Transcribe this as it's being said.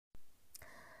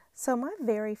So, my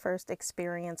very first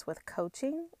experience with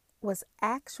coaching was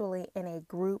actually in a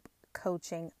group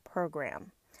coaching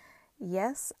program.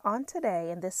 Yes, on today,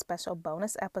 in this special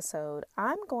bonus episode,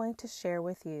 I'm going to share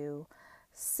with you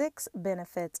 6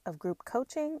 benefits of group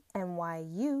coaching and why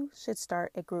you should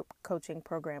start a group coaching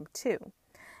program too.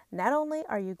 Not only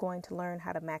are you going to learn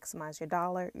how to maximize your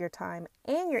dollar, your time,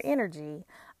 and your energy,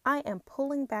 I am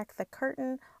pulling back the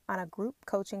curtain on a group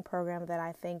coaching program that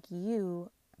I think you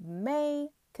may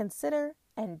consider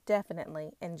and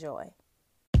definitely enjoy.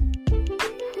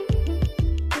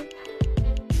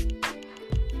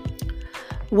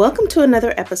 Welcome to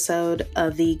another episode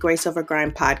of the Grace Over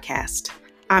Grind podcast.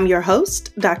 I'm your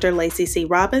host, Dr. Lacey C.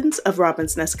 Robbins of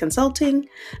Robbins Nest Consulting,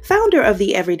 founder of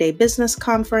the Everyday Business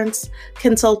Conference,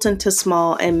 consultant to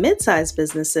small and mid-sized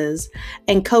businesses,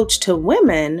 and coach to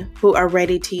women who are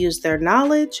ready to use their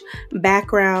knowledge,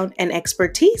 background, and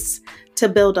expertise to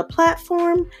build a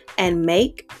platform and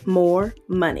make more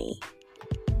money.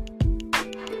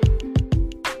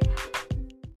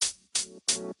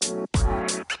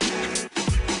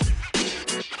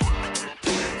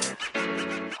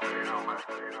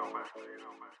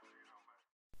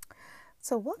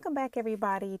 So welcome back,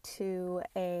 everybody, to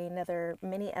another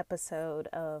mini episode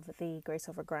of the Grace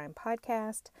Over Grind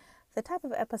podcast, the type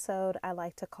of episode I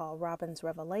like to call Robin's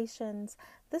Revelations.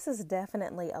 This is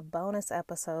definitely a bonus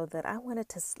episode that I wanted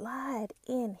to slide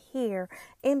in here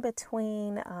in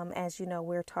between. As you know,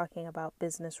 we're talking about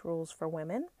business rules for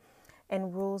women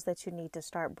and rules that you need to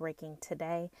start breaking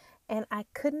today. And I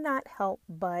could not help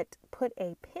but put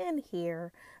a pin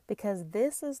here because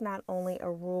this is not only a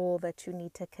rule that you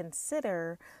need to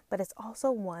consider, but it's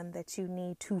also one that you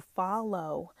need to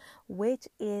follow, which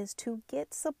is to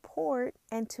get support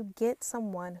and to get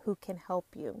someone who can help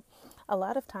you. A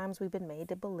lot of times we've been made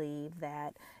to believe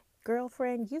that,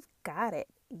 girlfriend, you've got it.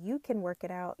 You can work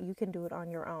it out. You can do it on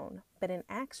your own. But in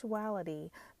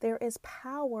actuality, there is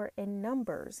power in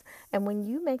numbers. And when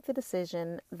you make the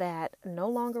decision that no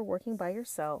longer working by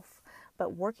yourself,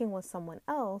 but working with someone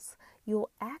else, you'll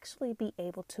actually be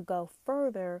able to go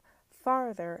further,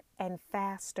 farther, and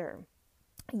faster.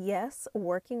 Yes,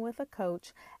 working with a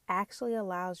coach actually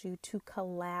allows you to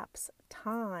collapse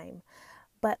time.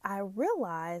 But I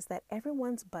realize that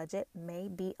everyone's budget may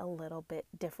be a little bit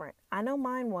different. I know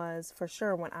mine was for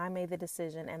sure when I made the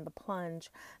decision and the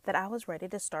plunge that I was ready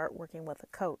to start working with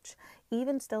a coach.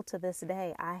 Even still to this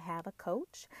day, I have a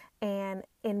coach. And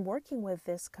in working with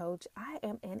this coach, I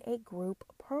am in a group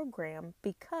program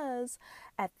because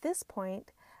at this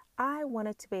point, I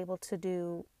wanted to be able to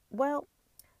do,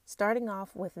 starting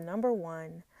off with number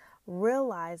one,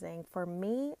 realizing for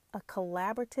me, a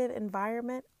collaborative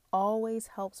environment always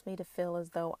helps me to feel as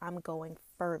though I'm going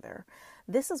further.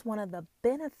 This is one of the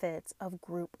benefits of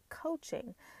group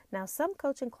coaching. Now, some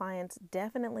coaching clients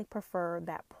definitely prefer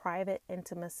that private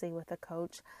intimacy with a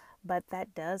coach, but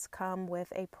that does come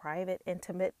with a private,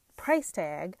 intimate price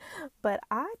tag. But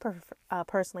I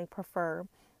personally prefer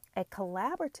a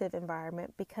collaborative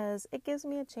environment because it gives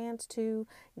me a chance to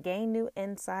gain new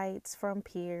insights from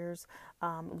peers,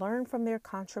 learn from their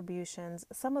contributions.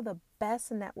 Some of the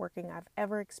best networking I've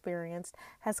ever experienced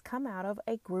has come out of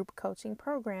a group coaching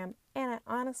program. And I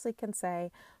honestly can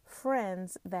say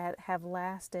friends that have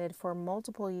lasted for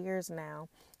multiple years now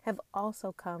have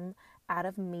also come out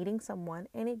of meeting someone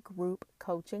in a group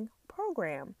coaching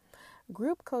program.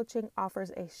 Group coaching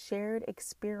offers a shared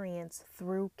experience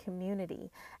through community.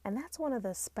 And that's one of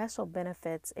the special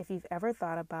benefits if you've ever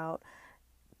thought about,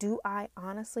 do I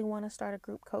honestly want to start a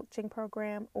group coaching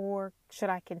program or should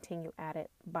I continue at it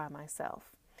by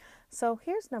myself? So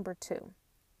here's number 2.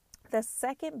 The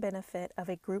second benefit of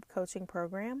a group coaching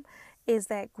program is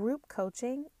that group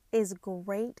coaching is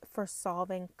great for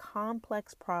solving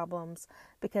complex problems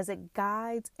because it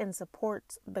guides and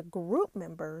supports the group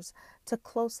members to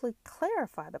closely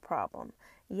clarify the problem.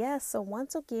 Yes, so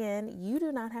once again, you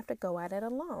do not have to go at it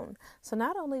alone. So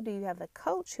not only do you have the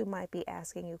coach who might be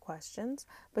asking you questions,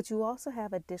 but you also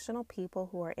have additional people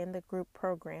who are in the group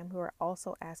program who are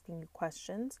also asking you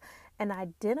questions and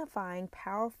identifying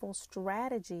powerful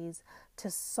strategies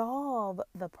to solve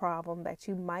the problem that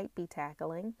you might be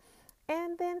tackling,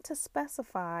 and then to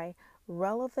specify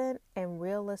relevant and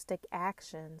realistic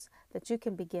actions that you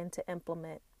can begin to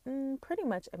implement pretty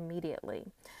much immediately.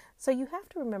 So you have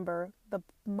to remember the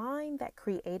mind that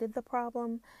created the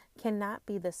problem cannot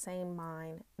be the same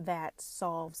mind that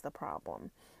solves the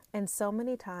problem. And so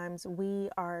many times we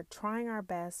are trying our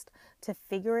best to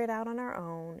figure it out on our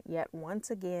own, yet once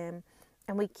again,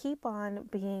 and we keep on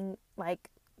being like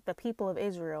the people of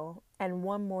Israel and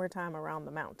one more time around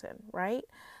the mountain, right?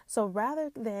 So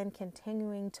rather than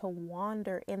continuing to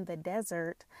wander in the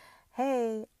desert,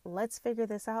 hey, let's figure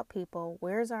this out, people.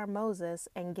 Where's our Moses,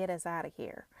 and get us out of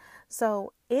here?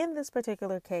 So in this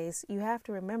particular case, you have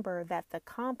to remember that the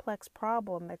complex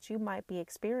problem that you might be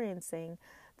experiencing,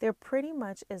 there pretty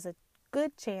much is a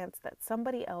good chance that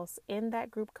somebody else in that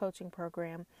group coaching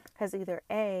program has either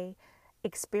A,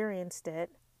 experienced it,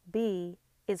 B,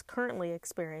 is currently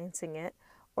experiencing it,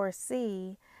 or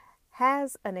C,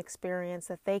 has an experience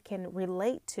that they can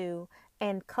relate to,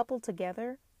 and coupled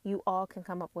together, you all can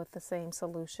come up with the same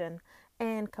solution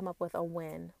and come up with a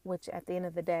win, which at the end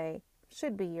of the day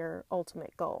should be your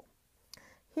ultimate goal.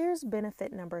 Here's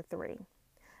benefit number 3.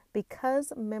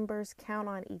 Because members count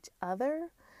on each other,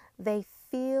 they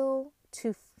feel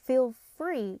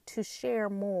free to share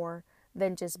more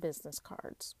than just business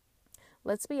cards.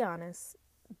 Let's be honest,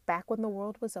 back when the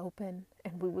world was open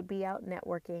and we would be out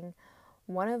networking,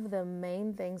 one of the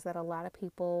main things that a lot of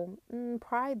people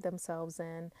pride themselves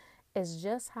in is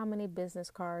just how many business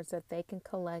cards that they can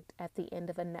collect at the end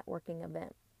of a networking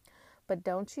event. But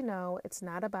don't you know, it's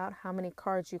not about how many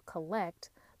cards you collect,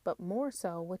 but more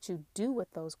so what you do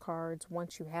with those cards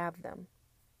once you have them.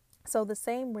 So the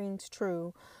same rings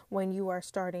true when you are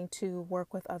starting to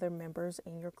work with other members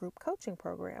in your group coaching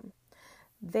program.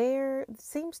 There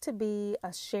seems to be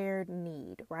a shared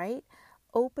need, right?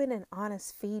 Open and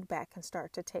honest feedback can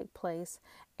start to take place,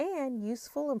 and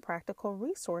useful and practical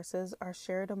resources are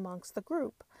shared amongst the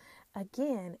group.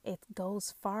 Again, it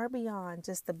goes far beyond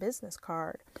just the business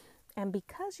card. And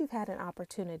because you've had an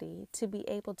opportunity to be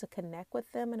able to connect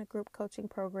with them in a group coaching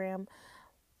program,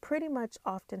 pretty much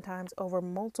oftentimes over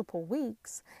multiple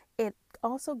weeks, it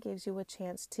also gives you a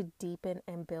chance to deepen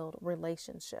and build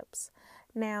relationships.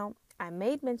 Now, I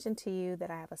made mention to you that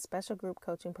I have a special group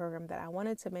coaching program that I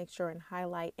wanted to make sure and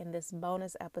highlight in this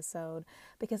bonus episode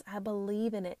because I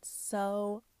believe in it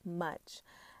so much.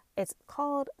 It's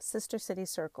called Sister City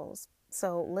Circles.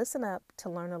 So listen up to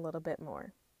learn a little bit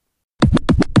more.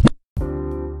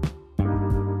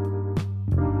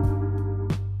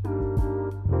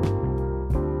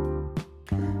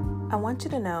 I want you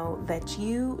to know that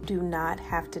you do not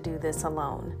have to do this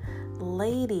alone.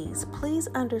 Ladies, please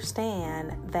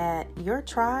understand that your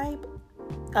tribe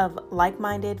of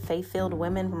like-minded, faith-filled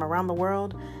women from around the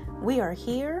world, we are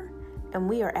here and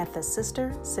we are at the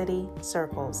Sister City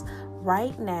Circles.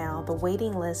 Right now, the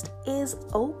waiting list is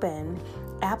open.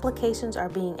 Applications are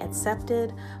being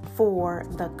accepted for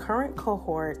the current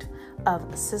cohort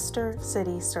of Sister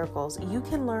City Circles. You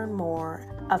can learn more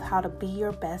of how to be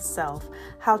your best self,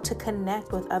 how to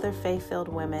connect with other faith-filled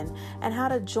women, and how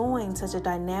to join such a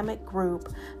dynamic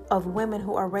group of women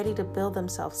who are ready to build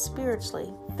themselves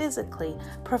spiritually, physically,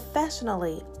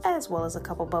 professionally, as well as a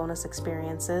couple bonus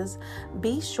experiences.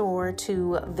 Be sure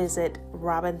to visit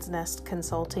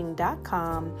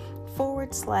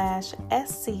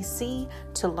robinsnestconsulting.com/SCC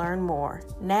to learn more.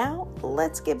 Now,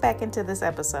 let's get back into this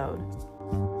episode.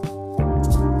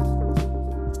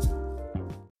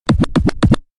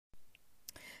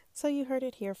 So you heard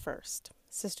it here first.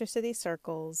 Sister City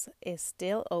Circles is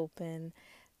still open.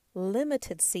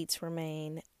 Limited seats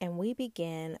remain, and we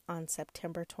begin on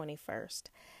September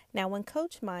 21st. Now, when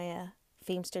Coach Maya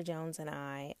Feemster Jones and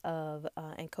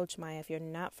Coach Maya, if you're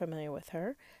not familiar with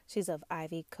her, she's of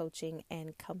Ivy Coaching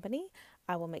and Company.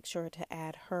 I will make sure to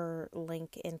add her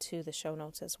link into the show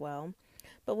notes as well.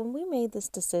 But when we made this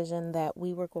decision that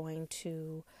we were going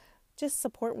to just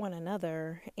support one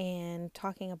another and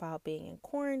talking about being in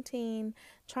quarantine,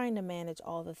 trying to manage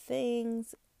all the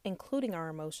things, including our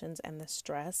emotions and the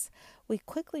stress, we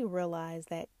quickly realized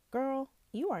that, girl,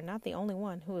 you are not the only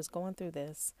one who is going through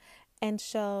this. And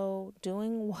so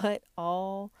doing what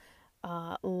all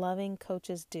loving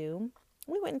coaches do,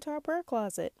 we went into our prayer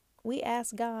closet. We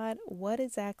asked God what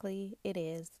exactly it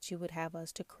is that you would have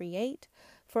us to create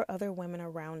for other women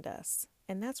around us.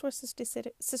 And that's where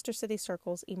Sister City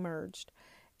Circles emerged.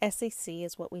 SEC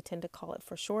is what we tend to call it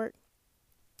for short.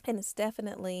 And it's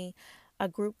definitely a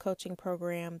group coaching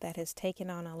program that has taken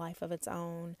on a life of its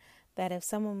own. That if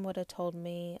someone would have told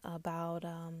me about,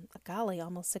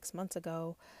 almost 6 months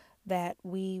ago, that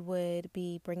we would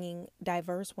be bringing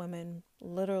diverse women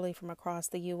literally from across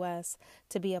the U.S.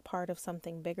 to be a part of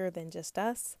something bigger than just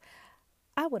us,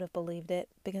 I would have believed it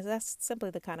because that's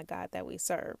simply the kind of God that we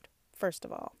served, first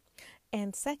of all.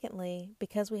 And secondly,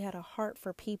 because we had a heart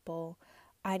for people,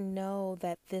 I know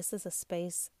that this is a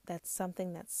space that's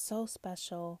something that's so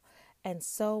special and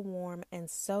so warm and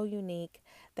so unique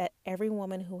that every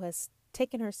woman who has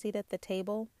taken her seat at the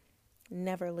table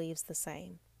never leaves the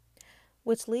same.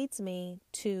 Which leads me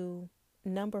to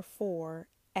number 4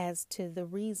 as to the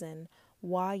reason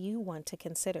why you want to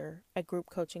consider a group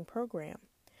coaching program.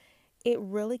 It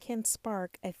really can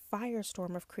spark a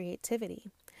firestorm of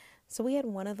creativity. So we had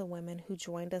one of the women who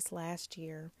joined us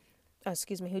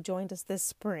who joined us this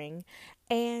spring,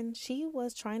 and she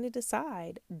was trying to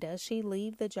decide, does she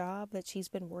leave the job that she's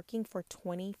been working for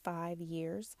 25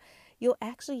 years? You'll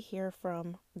actually hear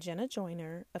from Jenna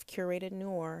Joyner of Curated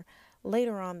Noir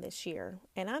later on this year,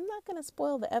 and I'm not going to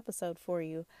spoil the episode for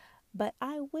you, but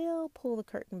I will pull the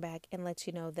curtain back and let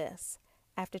you know this.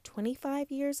 After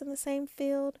 25 years in the same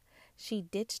field, she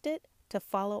ditched it to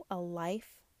follow a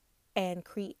life and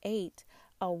create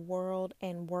a world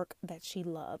and work that she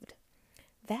loved.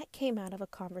 That came out of a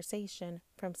conversation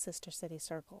from Sister City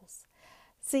Circles.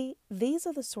 See, these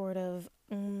are the sort of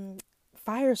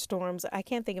firestorms, I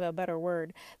can't think of a better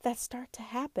word, that start to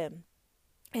happen.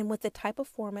 And with the type of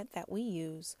format that we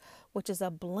use, which is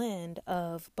a blend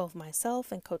of both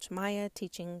myself and Coach Maya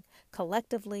teaching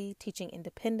collectively, teaching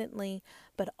independently,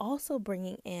 but also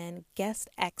bringing in guest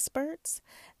experts,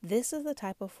 this is the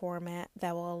type of format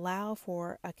that will allow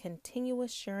for a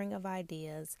continuous sharing of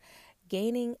ideas,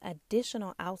 gaining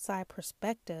additional outside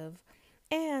perspective,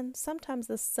 and sometimes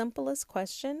the simplest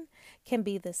question can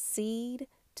be the seed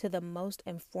to the most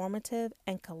informative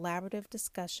and collaborative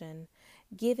discussion,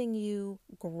 giving you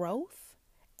growth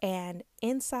and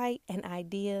insight and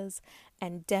ideas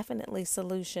and definitely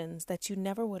solutions that you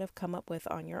never would have come up with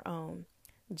on your own.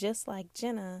 Just like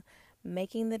Jenna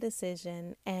making the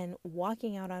decision and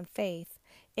walking out on faith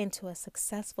into a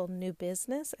successful new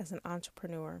business as an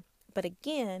entrepreneur. But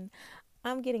again,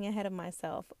 I'm getting ahead of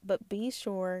myself, but be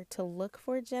sure to look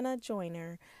for Jenna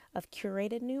Joyner of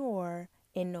Curated Noir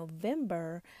in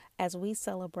November as we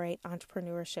celebrate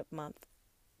Entrepreneurship Month.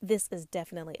 This is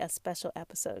definitely a special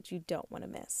episode you don't want to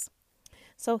miss.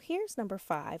 So here's number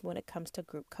 5 when it comes to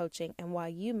group coaching and why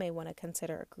you may want to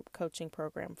consider a group coaching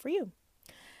program for you.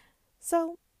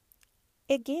 So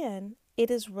again,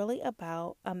 it is really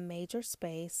about a major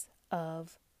space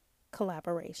of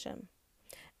collaboration.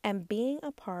 And being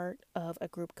a part of a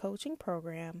group coaching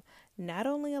program not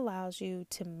only allows you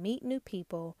to meet new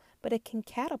people, but it can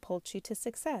catapult you to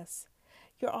success.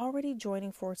 You're already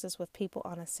joining forces with people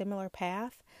on a similar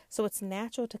path, so it's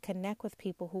natural to connect with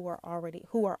people who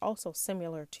are also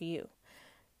similar to you.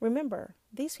 Remember,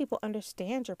 these people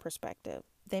understand your perspective.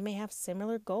 They may have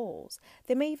similar goals.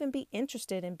 They may even be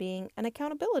interested in being an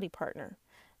accountability partner.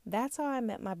 That's how I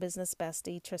met my business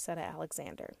bestie, Tricetta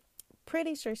Alexander.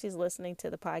 Pretty sure she's listening to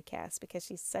the podcast because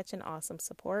she's such an awesome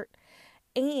support.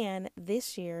 And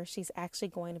this year, she's actually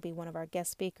going to be one of our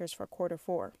guest speakers for quarter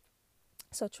 4.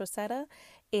 So Tricetta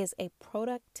is a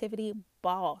productivity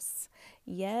boss.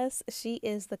 Yes, she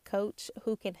is the coach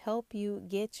who can help you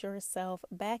get yourself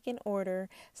back in order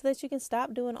so that you can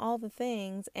stop doing all the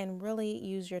things and really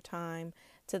use your time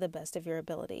to the best of your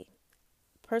ability.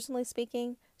 Personally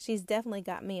speaking, she's definitely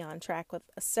got me on track with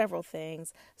several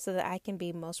things so that I can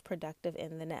be most productive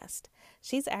in the nest.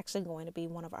 She's actually going to be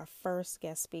one of our first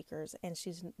guest speakers, and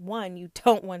she's one you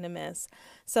don't want to miss.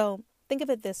 So think of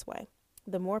it this way.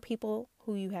 The more people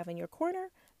who you have in your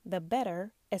corner, the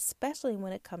better, especially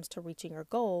when it comes to reaching your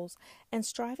goals and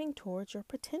striving towards your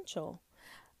potential,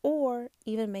 or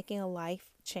even making a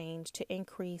life change to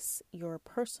increase your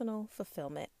personal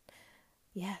fulfillment.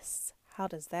 Yes, how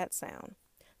does that sound?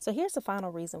 So here's the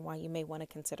final reason why you may want to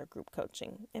consider group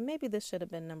coaching. And maybe this should have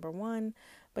been number 1,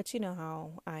 but you know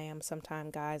how I am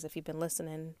sometimes, guys, if you've been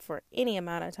listening for any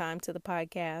amount of time to the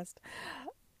podcast.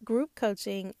 Group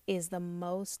coaching is the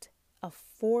most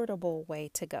affordable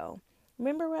way to go.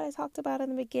 Remember what I talked about in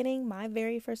the beginning? My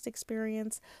very first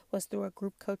experience was through a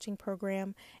group coaching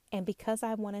program. And because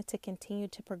I wanted to continue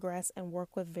to progress and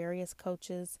work with various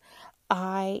coaches,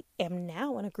 I am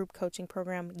now in a group coaching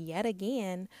program yet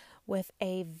again with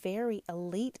a very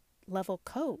elite level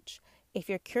coach. If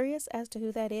you're curious as to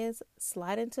who that is,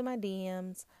 slide into my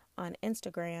DMs on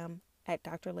Instagram at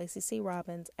Dr. Lacey C.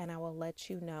 Robbins, and I will let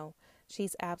you know.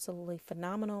 She's absolutely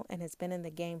phenomenal and has been in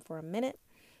the game for a minute,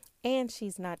 and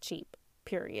she's not cheap,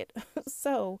 period.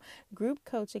 So group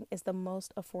coaching is the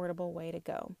most affordable way to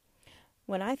go.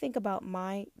 When I think about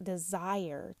my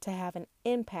desire to have an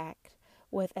impact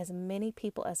with as many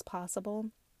people as possible,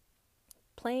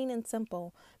 plain and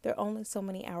simple, there are only so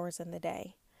many hours in the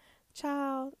day.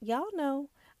 Child, y'all know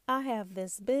I have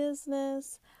this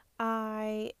business.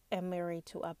 I am married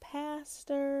to a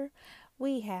pastor.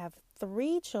 We have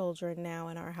 3 children now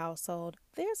in our household.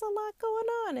 There's a lot going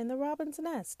on in the Robin's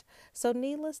Nest. So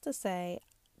needless to say,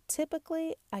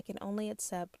 typically I can only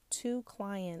accept 2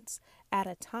 clients at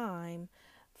a time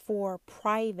for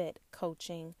private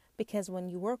coaching because when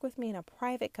you work with me in a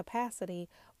private capacity,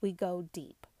 we go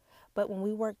deep. But when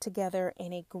we work together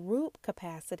in a group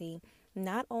capacity,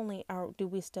 not only do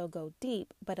we still go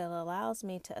deep, but it allows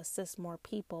me to assist more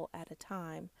people at a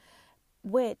time,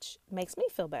 which makes me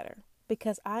feel better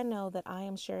because I know that I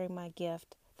am sharing my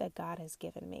gift that God has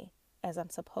given me as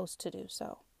I'm supposed to do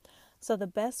so. So the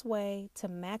best way to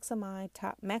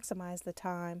maximize the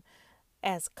time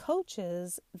as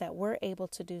coaches that we're able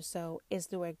to do so is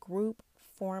through a group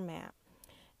format.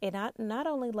 It not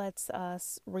only lets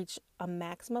us reach a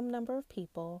maximum number of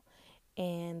people.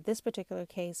 In this particular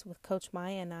case with Coach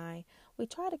Maya and I, we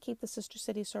try to keep the Sister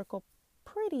City Circle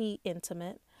pretty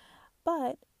intimate,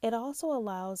 but it also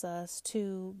allows us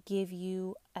to give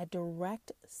you a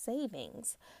direct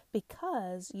savings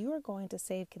because you are going to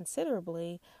save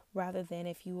considerably rather than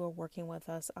if you were working with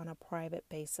us on a private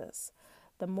basis.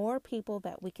 The more people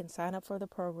that we can sign up for the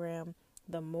program,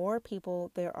 the more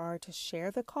people there are to share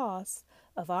the costs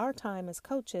of our time as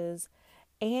coaches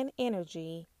and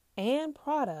energy and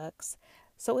products.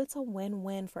 So it's a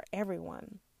win-win for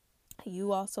everyone.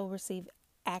 You also receive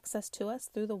access to us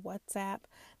through the WhatsApp.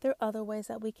 There are other ways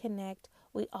that we connect.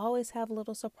 We always have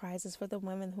little surprises for the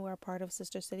women who are part of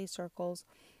Sister City Circles.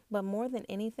 But more than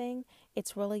anything,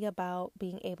 it's really about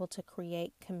being able to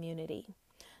create community.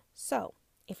 So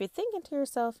if you're thinking to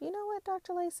yourself, you know what,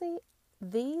 Dr. Lacey,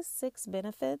 these 6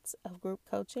 benefits of group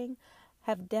coaching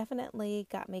have definitely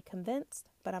got me convinced,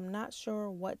 but I'm not sure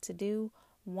what to do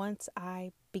once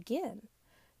I begin.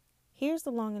 Here's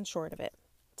the long and short of it.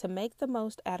 To make the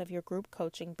most out of your group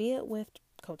coaching, be it with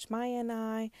Coach Maya and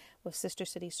I, with Sister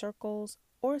City Circles,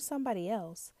 or somebody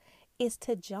else, is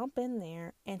to jump in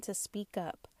there and to speak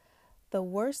up. The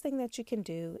worst thing that you can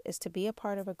do is to be a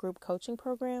part of a group coaching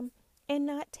program and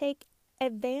not take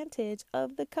advantage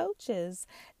of the coaches,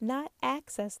 not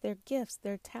access their gifts,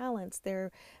 their talents,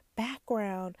 their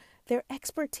background, their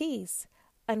expertise.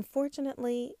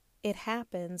 Unfortunately, it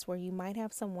happens where you might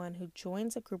have someone who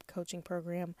joins a group coaching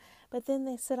program, but then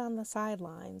they sit on the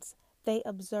sidelines. They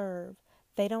observe.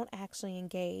 They don't actually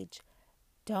engage.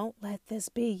 Don't let this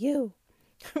be you.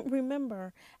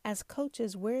 Remember, as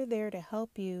coaches, we're there to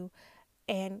help you.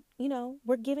 And,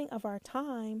 we're giving of our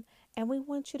time and we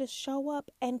want you to show up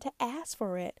and to ask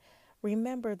for it.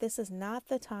 Remember, this is not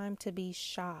the time to be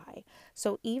shy.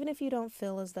 So even if you don't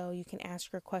feel as though you can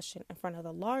ask your question in front of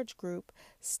the large group,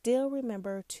 still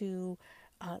remember to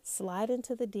slide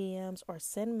into the DMs or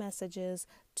send messages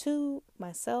to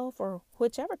myself or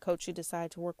whichever coach you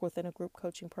decide to work with in a group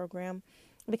coaching program,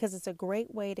 because it's a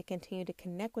great way to continue to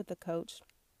connect with the coach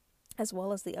as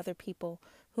well as the other people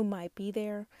who might be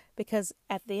there, because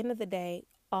at the end of the day,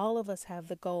 all of us have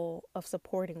the goal of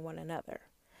supporting one another.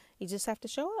 You just have to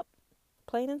show up.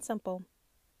 Plain and simple.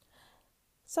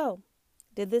 So,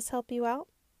 did this help you out?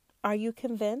 Are you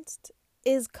convinced?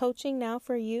 Is coaching now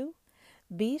for you?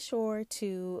 Be sure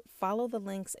to follow the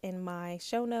links in my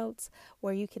show notes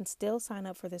where you can still sign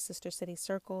up for the Sister City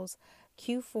Circles.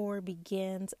 Q4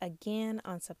 begins again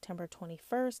on September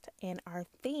 21st, and our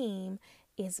theme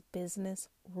is Business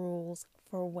Rules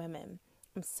for Women.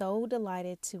 I'm so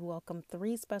delighted to welcome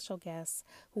 3 special guests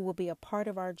who will be a part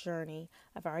of our journey.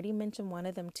 I've already mentioned one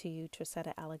of them to you,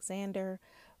 Tracetta Alexander.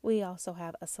 We also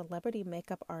have a celebrity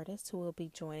makeup artist who will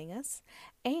be joining us.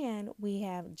 And we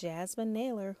have Jasmine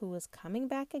Naylor, who is coming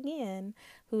back again,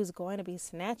 who's going to be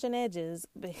snatching edges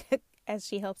as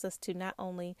she helps us to not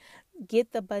only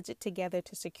get the budget together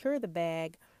to secure the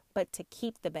bag, but to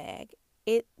keep the bag.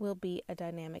 It will be a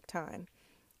dynamic time.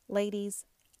 Ladies,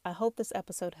 I hope this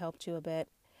episode helped you a bit.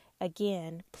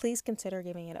 Again, please consider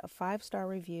giving it a 5-star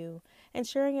review and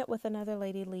sharing it with another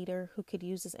lady leader who could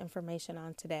use this information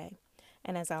on today.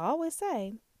 And as I always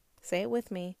say it with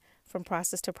me, from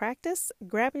process to practice,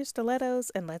 grab your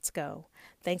stilettos and let's go.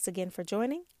 Thanks again for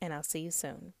joining, and I'll see you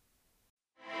soon.